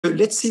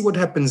let's see what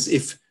happens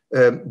if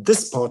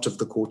this part of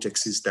the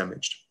cortex is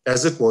damaged,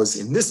 as it was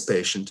in this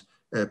patient,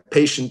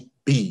 patient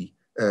B,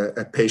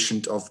 a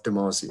patient of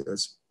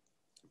Damasio's.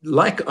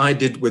 Like I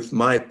did with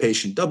my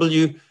patient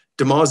W,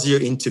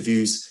 Damasio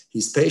interviews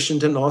his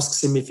patient and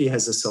asks him if he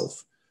has a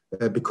self,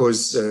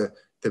 because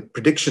the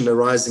prediction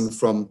arising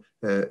from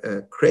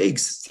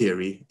Craig's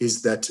theory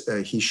is that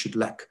he should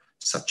lack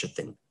such a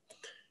thing.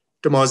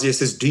 Damasio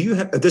says, do you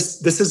have,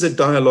 this is a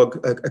dialogue,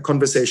 a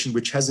conversation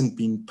which hasn't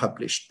been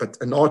published, but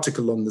an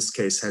article on this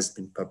case has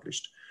been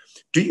published.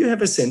 Do you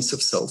have a sense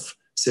of self?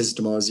 Says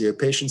Damasio.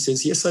 Patient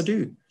says, yes, I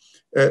do.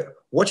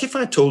 What if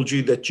I told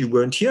you that you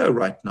weren't here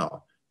right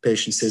now?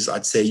 Patient says,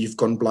 I'd say you've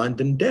gone blind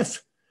and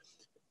deaf.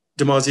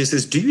 Damasio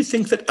says, do you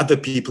think that other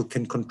people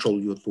can control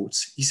your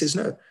thoughts? He says,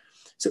 no.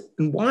 So,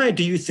 and why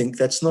do you think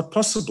that's not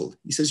possible?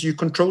 He says, you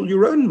control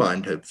your own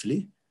mind,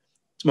 hopefully.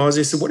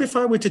 Damasio says, what if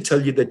I were to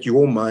tell you that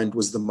your mind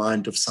was the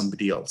mind of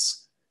somebody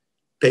else?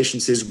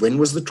 Patient says, when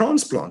was the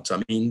transplant?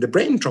 I mean, the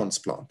brain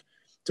transplant.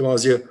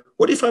 Damasio,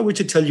 what if I were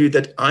to tell you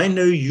that I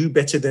know you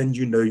better than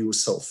you know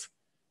yourself?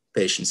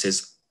 Patient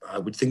says, I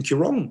would think you're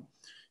wrong.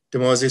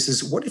 Damasio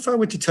says, what if I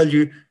were to tell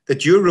you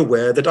that you're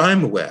aware that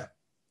I'm aware?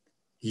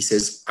 He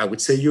says, I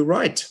would say you're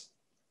right.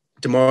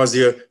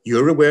 Damasio,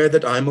 you're aware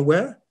that I'm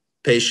aware?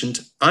 Patient,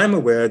 I'm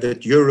aware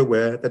that you're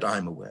aware that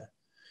I'm aware.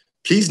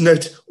 Please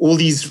note all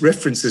these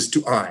references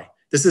to I.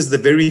 This is the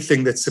very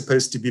thing that's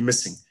supposed to be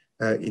missing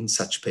in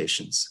such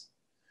patients.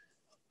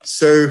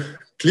 So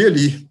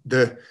clearly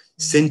the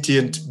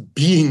sentient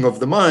being of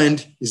the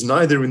mind is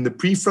neither in the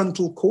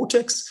prefrontal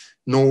cortex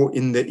nor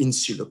in the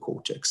insular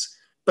cortex.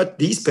 But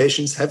these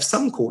patients have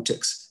some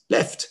cortex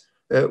left.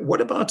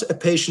 What about a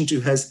patient who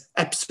has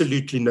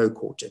absolutely no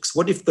cortex?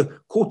 What if the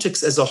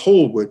cortex as a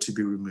whole were to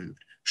be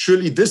removed?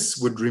 Surely this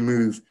would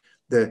remove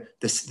the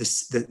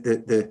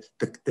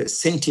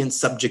sentient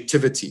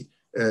subjectivity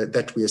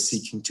that we are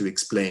seeking to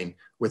explain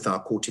with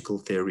our cortical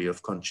theory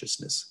of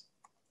consciousness.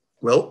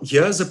 Well,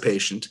 here's a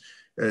patient,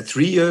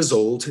 3 years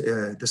old,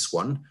 this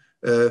one,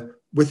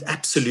 with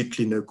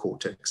absolutely no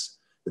cortex.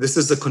 This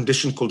is a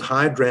condition called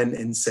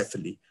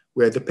hydranencephaly,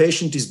 where the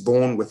patient is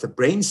born with a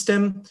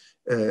brainstem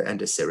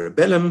and a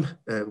cerebellum,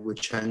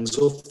 which hangs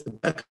off the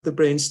back of the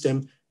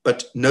brainstem,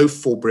 but no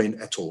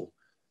forebrain at all.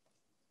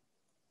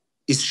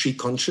 Is she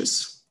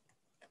conscious?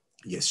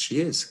 Yes, she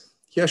is.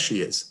 Here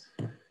she is.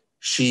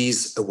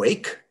 She's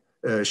awake.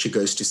 She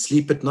goes to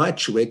sleep at night.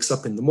 She wakes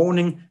up in the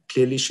morning.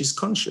 Clearly, she's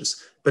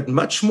conscious. But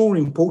much more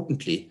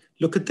importantly,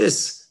 look at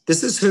this.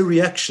 This is her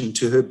reaction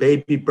to her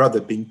baby brother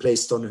being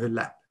placed on her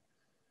lap.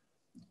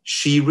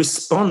 She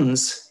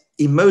responds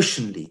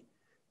emotionally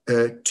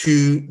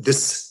to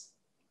this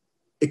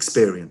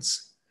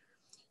experience.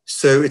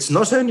 So it's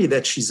not only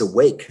that she's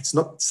awake, it's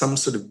not some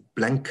sort of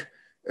blank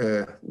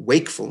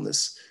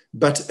wakefulness,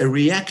 but a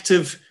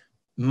reactive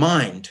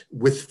mind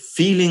with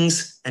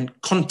feelings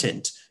and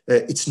content.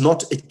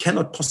 It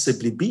cannot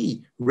possibly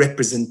be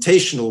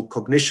representational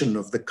cognition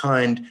of the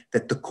kind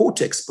that the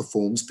cortex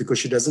performs, because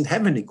she doesn't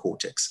have any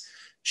cortex.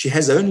 She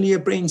has only a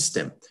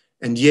brainstem,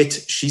 and yet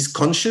she's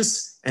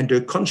conscious, and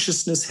her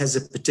consciousness has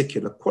a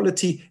particular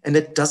quality, and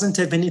it doesn't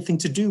have anything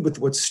to do with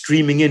what's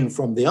streaming in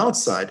from the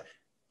outside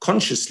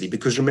consciously,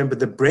 because remember,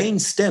 the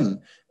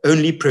brainstem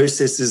only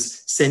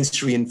processes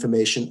sensory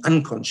information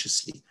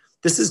unconsciously.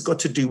 This has got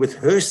to do with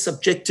her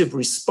subjective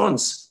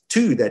response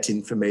to that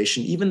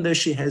information, even though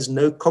she has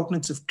no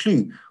cognitive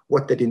clue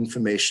what that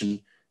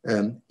information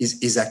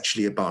is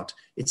actually about.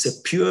 It's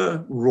a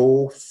pure,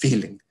 raw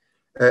feeling.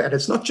 And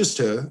it's not just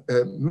her.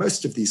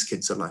 Most of these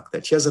kids are like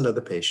that. Here's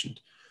another patient.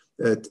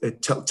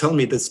 Tell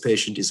me this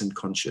patient isn't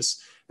conscious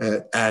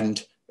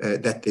and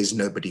that there's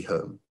nobody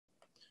home.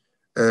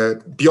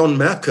 Bjorn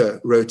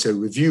Merker wrote a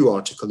review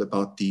article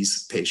about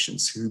these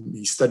patients, who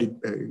he studied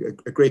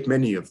a great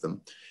many of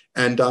them.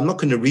 And I'm not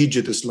going to read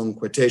you this long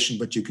quotation,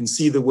 but you can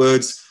see the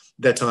words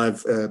that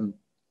I've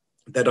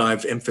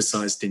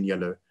emphasized in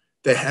yellow.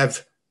 They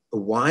have a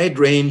wide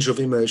range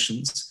of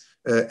emotions,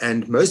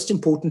 and most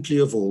importantly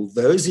of all,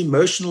 those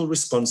emotional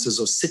responses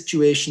are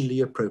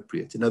situationally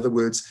appropriate. In other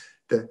words,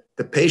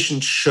 the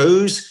patient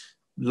shows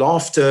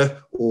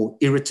laughter or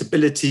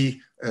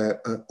irritability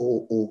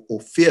or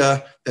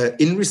fear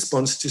in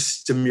response to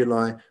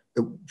stimuli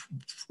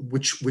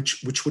which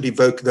would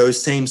evoke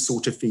those same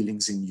sort of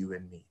feelings in you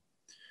and me.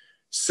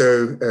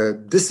 So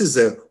this is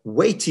a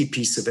weighty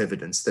piece of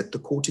evidence that the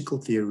cortical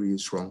theory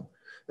is wrong.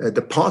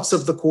 The parts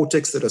of the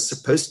cortex that are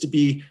supposed to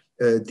be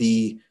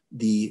the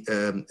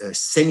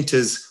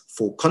centers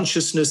for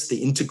consciousness,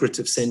 the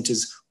integrative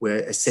centers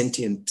where a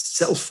sentient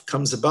self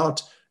comes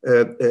about,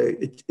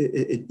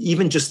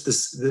 even just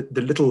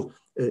the little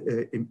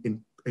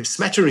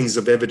smatterings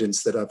of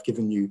evidence that I've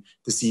given you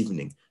this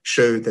evening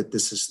show that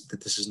this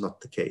is not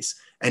the case.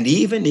 And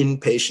even in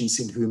patients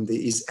in whom there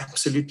is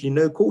absolutely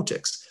no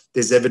cortex,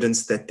 there's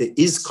evidence that there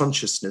is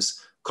consciousness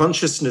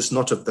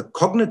not of the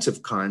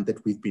cognitive kind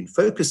that we've been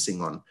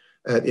focusing on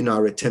in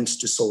our attempts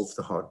to solve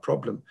the hard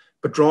problem,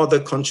 but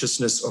rather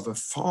consciousness of a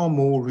far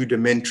more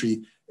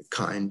rudimentary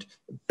kind,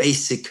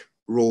 basic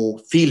raw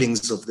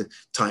feelings of the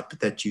type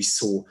that you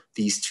saw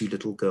these two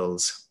little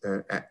girls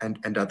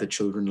and other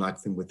children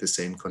like them with the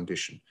same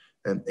condition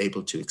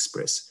able to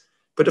express.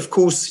 But of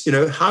course,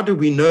 how do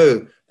we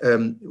know?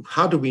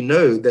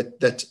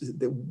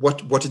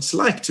 What it's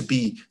like to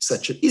be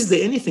is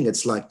there anything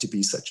it's like to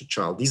be such a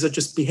child? These are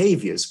just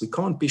behaviors. We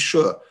can't be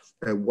sure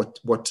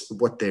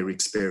what they're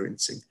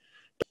experiencing.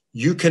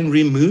 You can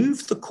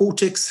remove the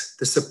cortex,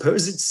 the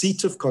supposed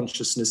seat of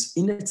consciousness,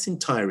 in its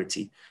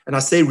entirety. And I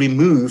say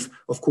remove,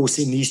 of course,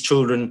 in these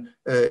children,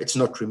 it's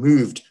not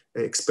removed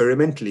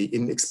experimentally.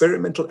 In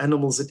experimental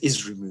animals, it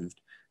is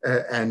removed.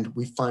 And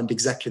we find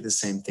exactly the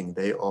same thing.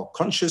 They are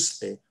conscious,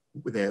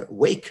 they're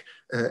awake,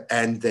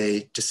 and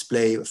they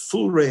display a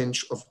full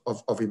range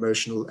of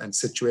emotional and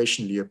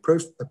situationally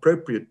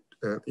appropriate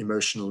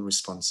emotional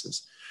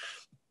responses.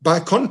 By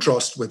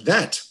contrast with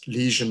that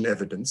lesion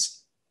evidence,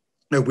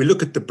 now we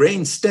look at the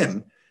brain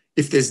stem.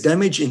 If there's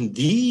damage in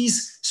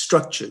these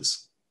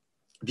structures,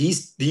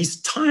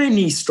 these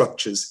tiny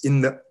structures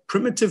in the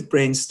primitive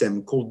brain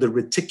stem called the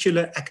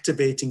reticular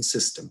activating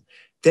system,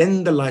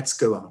 then the lights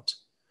go out.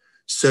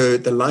 So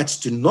the lights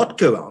do not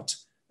go out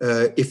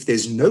if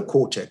there's no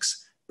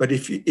cortex, but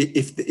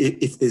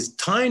if there's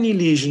tiny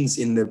lesions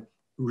in the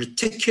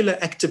reticular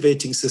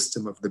activating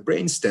system of the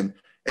brain stem,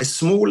 as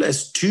small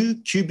as 2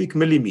 cubic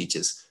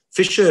millimeters.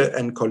 Fisher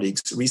and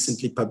colleagues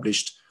recently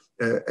published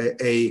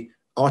an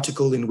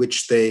article in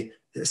which they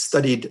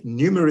studied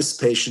numerous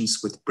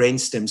patients with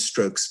brainstem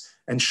strokes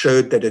and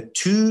showed that a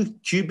 2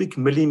 cubic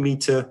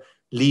millimeter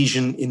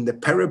lesion in the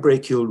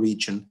parabrachial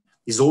region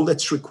is all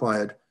that's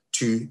required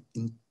to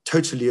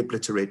totally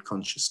obliterate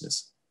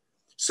consciousness.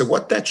 So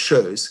what that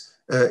shows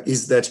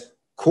is that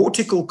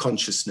cortical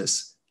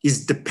consciousness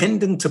is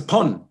dependent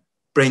upon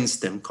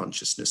brainstem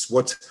consciousness.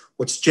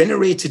 What's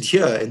generated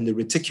here in the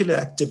reticular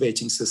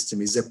activating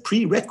system is a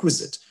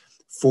prerequisite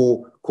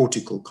for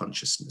cortical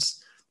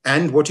consciousness.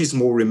 And what is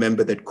more,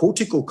 remember that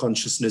cortical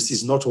consciousness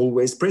is not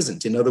always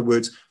present. In other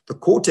words, the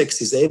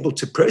cortex is able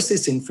to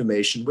process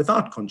information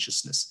without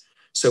consciousness.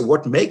 So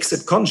what makes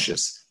it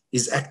conscious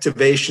is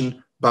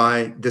activation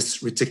by this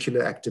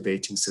reticular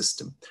activating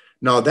system.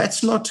 Now,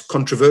 that's not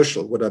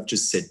controversial, what I've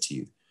just said to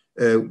you.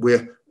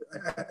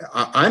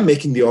 I'm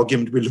making the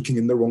argument we're looking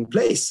in the wrong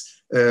place.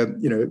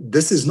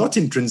 This is not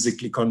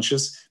intrinsically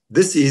conscious.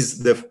 This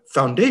is the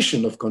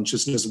foundation of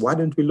consciousness. Why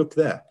don't we look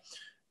there?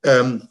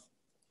 And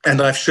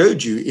I've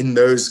showed you in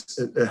those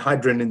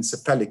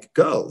hydranencephalic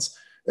girls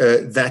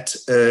that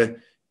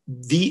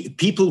the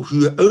people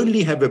who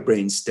only have a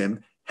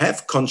brainstem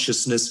have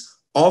consciousness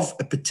of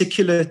a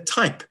particular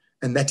type,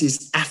 and that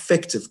is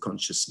affective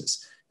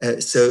consciousness.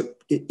 So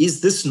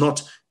is this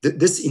not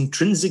this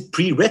intrinsic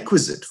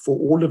prerequisite for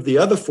all of the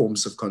other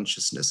forms of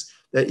consciousness?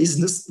 Is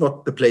this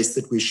not the place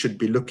that we should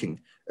be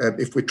looking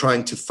if we're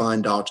trying to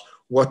find out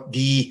what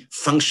the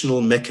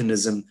functional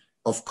mechanism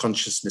of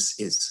consciousness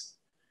is?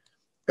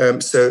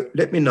 So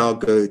let me now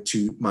go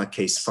to my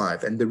case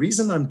 5. And the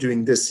reason I'm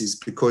doing this is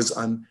because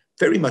I'm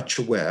very much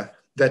aware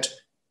that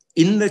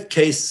in the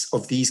case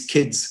of these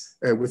kids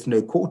with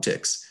no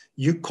cortex,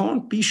 you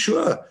can't be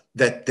sure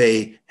that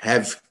they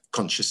have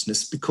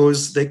consciousness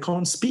because they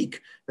can't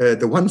speak.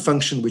 The one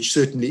function which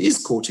certainly is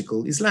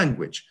cortical is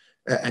language.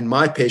 And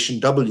my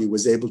patient W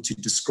was able to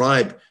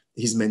describe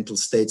his mental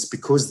states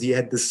because he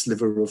had this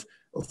sliver of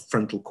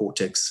frontal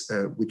cortex,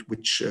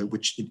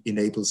 which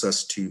enables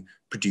us to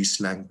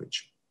produce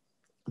language.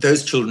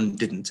 Those children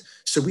didn't.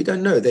 So we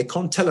don't know. They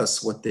can't tell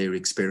us what they're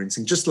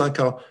experiencing, just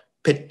like our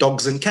pet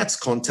dogs and cats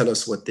can't tell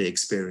us what they're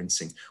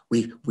experiencing.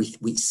 We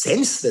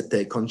sense that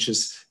they're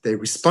conscious. They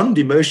respond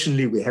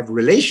emotionally. We have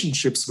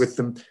relationships with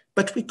them,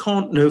 but we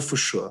can't know for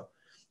sure.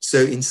 So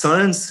in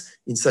science,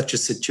 in such a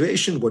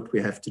situation, what we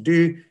have to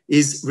do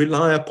is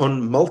rely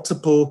upon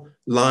multiple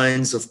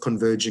lines of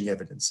converging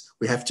evidence.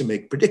 We have to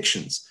make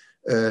predictions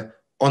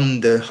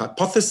on the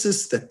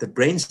hypothesis that the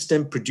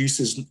brainstem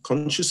produces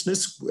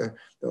consciousness.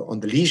 On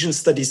the lesion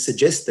studies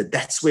suggest that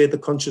that's where the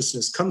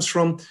consciousness comes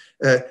from.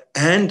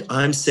 And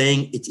I'm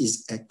saying it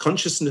is a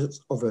consciousness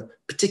of a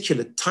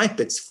particular type.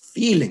 It's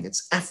feeling,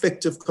 it's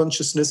affective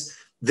consciousness.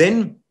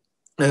 Then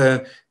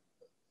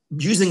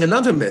using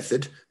another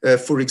method,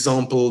 for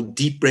example,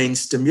 deep brain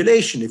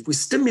stimulation, if we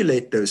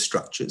stimulate those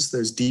structures,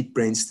 those deep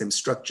brainstem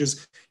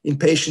structures in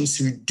patients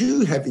who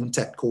do have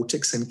intact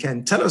cortex and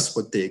can tell us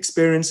what they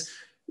experience,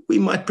 we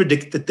might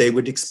predict that they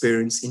would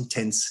experience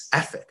intense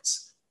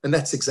affects. And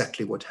that's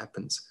exactly what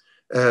happens.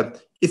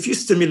 If you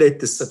stimulate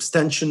the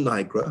substantia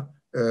nigra,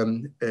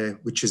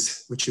 which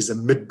is a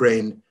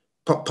midbrain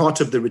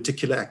part of the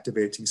reticular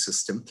activating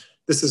system,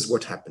 this is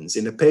what happens.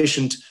 In a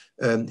patient,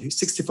 who's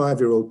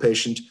 65-year-old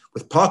patient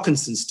with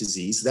Parkinson's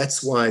disease,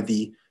 that's why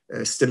the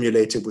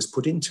stimulator was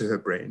put into her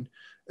brain.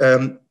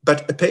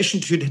 But a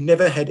patient who'd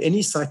never had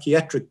any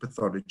psychiatric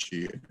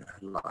pathology in her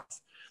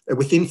life,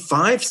 within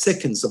 5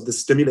 seconds of the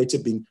stimulator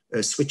being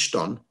switched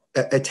on,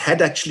 it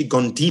had actually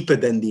gone deeper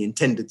than the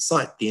intended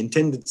site. The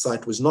intended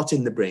site was not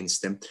in the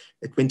brainstem.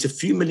 It went a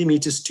few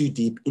millimeters too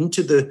deep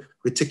into the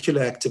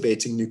reticular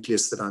activating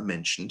nucleus that I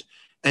mentioned.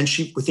 And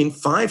within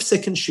 5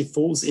 seconds, she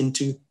falls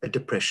into a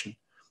depression.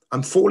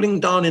 I'm falling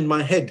down in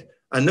my head.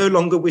 I no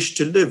longer wish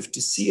to live,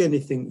 to see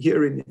anything,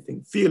 hear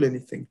anything, feel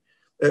anything.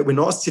 When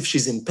asked if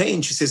she's in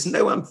pain, she says,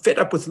 no, I'm fed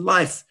up with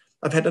life.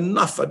 I've had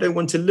enough. I don't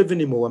want to live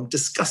anymore. I'm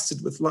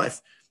disgusted with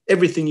life.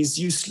 Everything is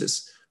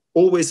useless,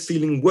 always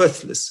feeling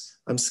worthless.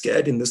 I'm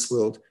scared in this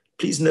world.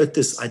 Please note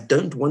this, I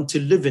don't want to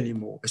live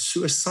anymore. A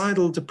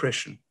suicidal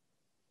depression.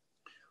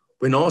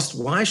 When asked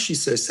why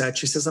she's so sad,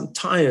 she says, I'm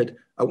tired.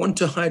 I want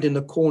to hide in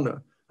a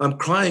corner. I'm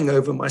crying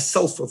over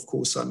myself, of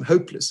course. I'm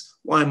hopeless.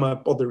 Why am I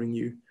bothering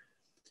you?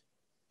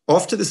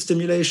 After the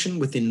stimulation,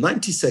 within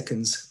 90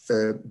 seconds,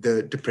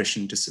 the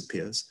depression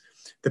disappears.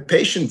 The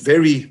patient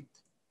very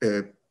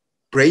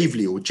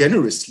bravely or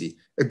generously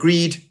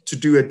agreed to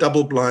do a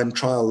double-blind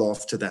trial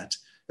after that,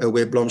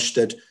 where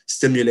Blomstedt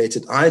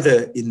stimulated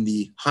either in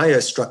the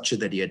higher structure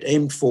that he had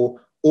aimed for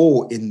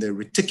or in the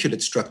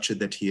reticulate structure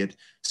that he had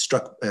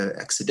struck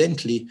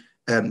accidentally,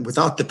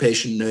 without the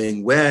patient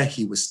knowing where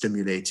he was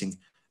stimulating.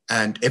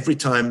 And every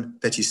time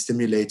that he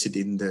stimulated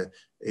in the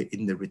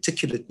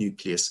reticulate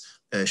nucleus,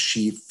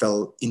 she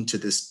fell into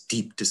this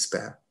deep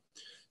despair.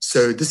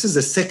 So this is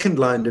a second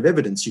line of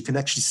evidence. You can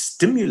actually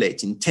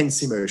stimulate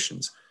intense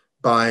emotions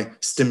by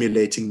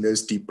stimulating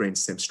those deep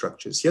brainstem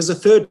structures. Here's a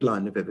third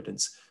line of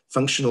evidence,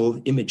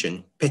 functional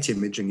imaging, PET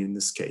imaging in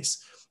this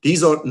case.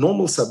 These are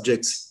normal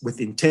subjects with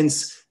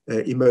intense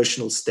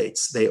emotional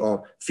states. They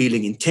are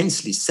feeling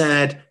intensely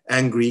sad,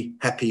 angry,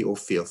 happy, or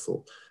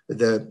fearful.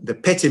 The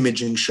PET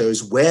imaging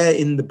shows where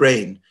in the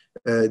brain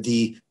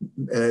the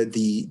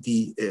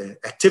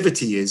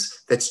activity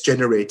is that's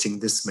generating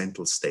this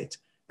mental state.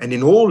 And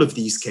in all of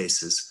these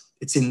cases,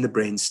 it's in the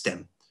brain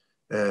stem.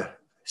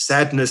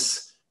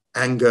 Sadness,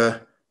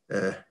 anger,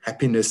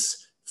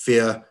 happiness,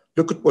 fear.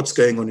 Look at what's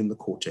going on in the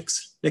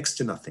cortex, next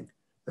to nothing.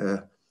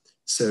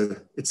 So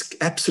it's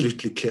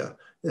absolutely clear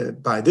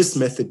by this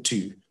method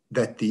too,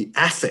 that the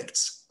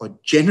affects are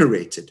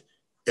generated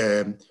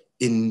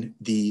in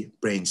the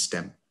brain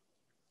stem.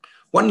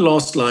 One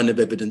last line of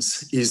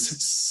evidence is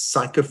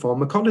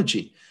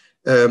psychopharmacology.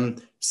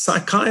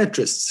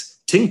 Psychiatrists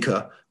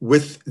tinker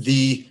with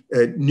the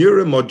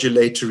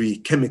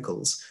neuromodulatory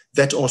chemicals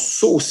that are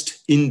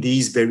sourced in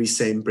these very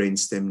same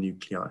brainstem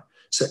nuclei.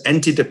 So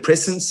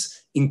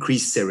antidepressants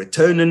increase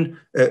serotonin,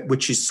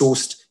 which is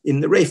sourced in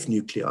the RAFE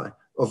nuclei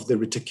of the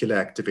reticular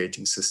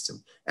activating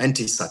system.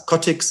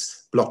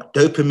 Antipsychotics block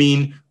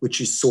dopamine,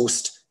 which is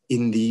sourced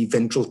in the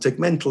ventral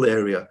tegmental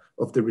area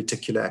of the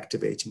reticular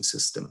activating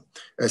system.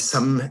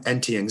 Some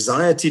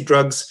anti-anxiety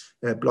drugs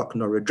block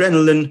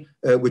noradrenaline,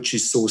 which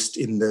is sourced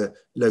in the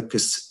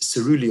locus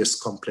ceruleus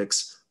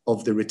complex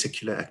of the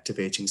reticular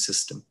activating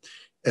system.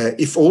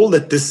 If all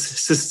that this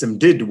system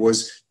did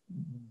was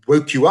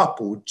woke you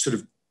up or sort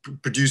of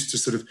produced a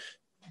sort of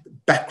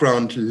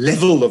background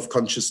level of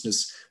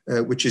consciousness,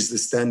 which is the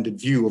standard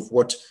view of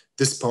what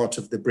this part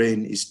of the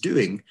brain is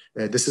doing,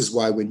 this is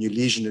why when you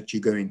lesion it, you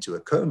go into a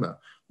coma,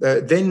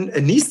 then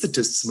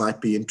anesthetists might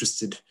be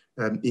interested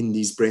in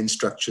these brain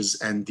structures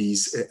and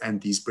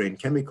these brain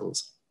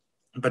chemicals.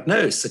 But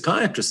no,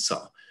 psychiatrists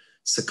are.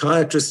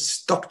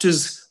 Psychiatrists,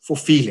 doctors for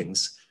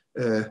feelings,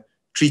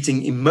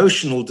 treating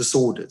emotional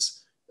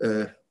disorders.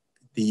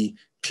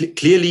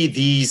 Clearly,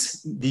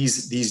 these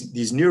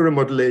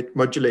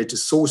neuromodulators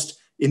sourced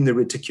in the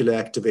reticular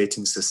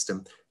activating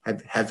system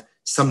have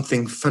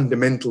something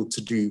fundamental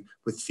to do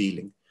with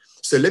feeling.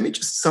 So let me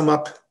just sum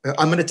up.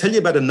 I'm going to tell you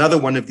about another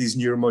one of these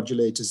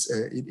neuromodulators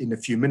in a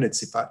few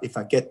minutes if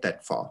I get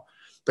that far.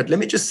 But let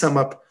me just sum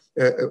up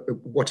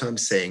what I'm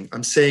saying.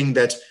 I'm saying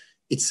that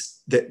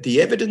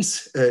the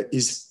evidence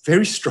is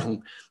very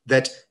strong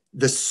that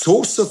the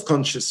source of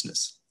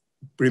consciousness,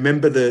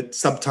 remember the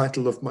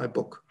subtitle of my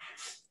book,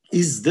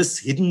 is this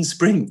hidden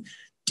spring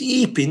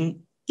deep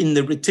in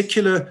the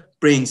reticular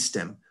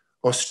brainstem,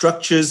 are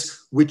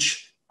structures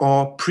which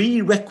are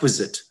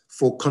prerequisite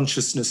for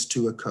consciousness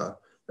to occur.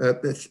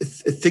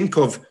 Think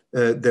of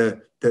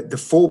the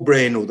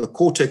forebrain or the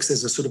cortex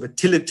as a sort of a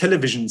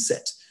television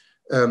set,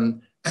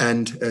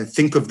 and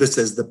think of this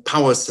as the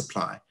power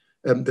supply.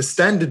 The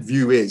standard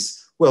view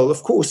is, well,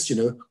 of course,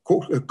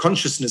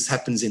 consciousness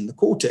happens in the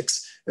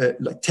cortex.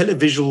 Like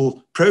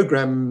televisual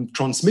program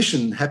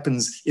transmission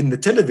happens in the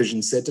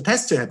television set. It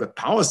has to have a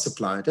power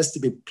supply. It has to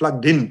be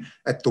plugged in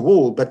at the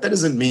wall, but that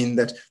doesn't mean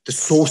that the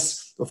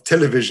source of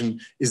television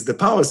is the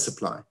power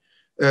supply.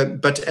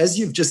 But as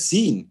you've just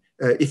seen,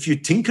 if you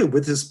tinker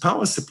with this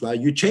power supply,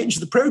 you change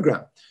the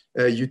program.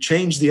 You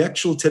change the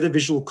actual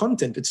televisual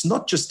content. It's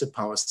not just a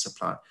power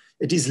supply.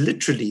 It is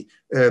literally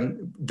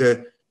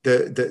the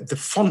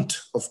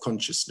font of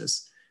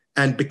consciousness.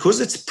 And because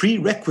it's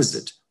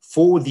prerequisite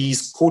for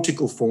these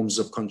cortical forms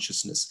of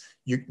consciousness,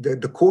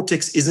 the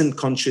cortex isn't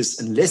conscious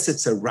unless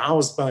it's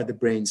aroused by the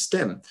brain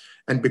stem.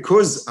 And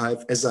because,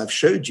 as I've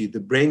showed you,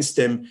 the brain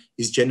stem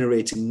is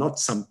generating not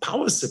some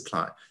power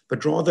supply,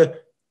 but rather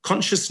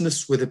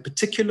consciousness with a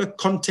particular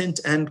content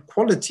and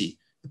quality,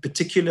 a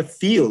particular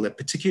feel, a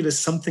particular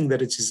something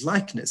that it is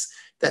likeness.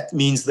 That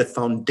means the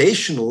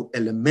foundational,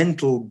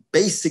 elemental,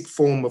 basic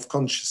form of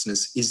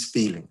consciousness is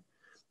feeling.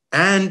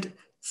 And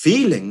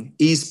Feeling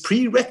is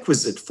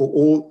prerequisite for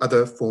all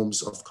other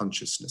forms of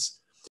consciousness.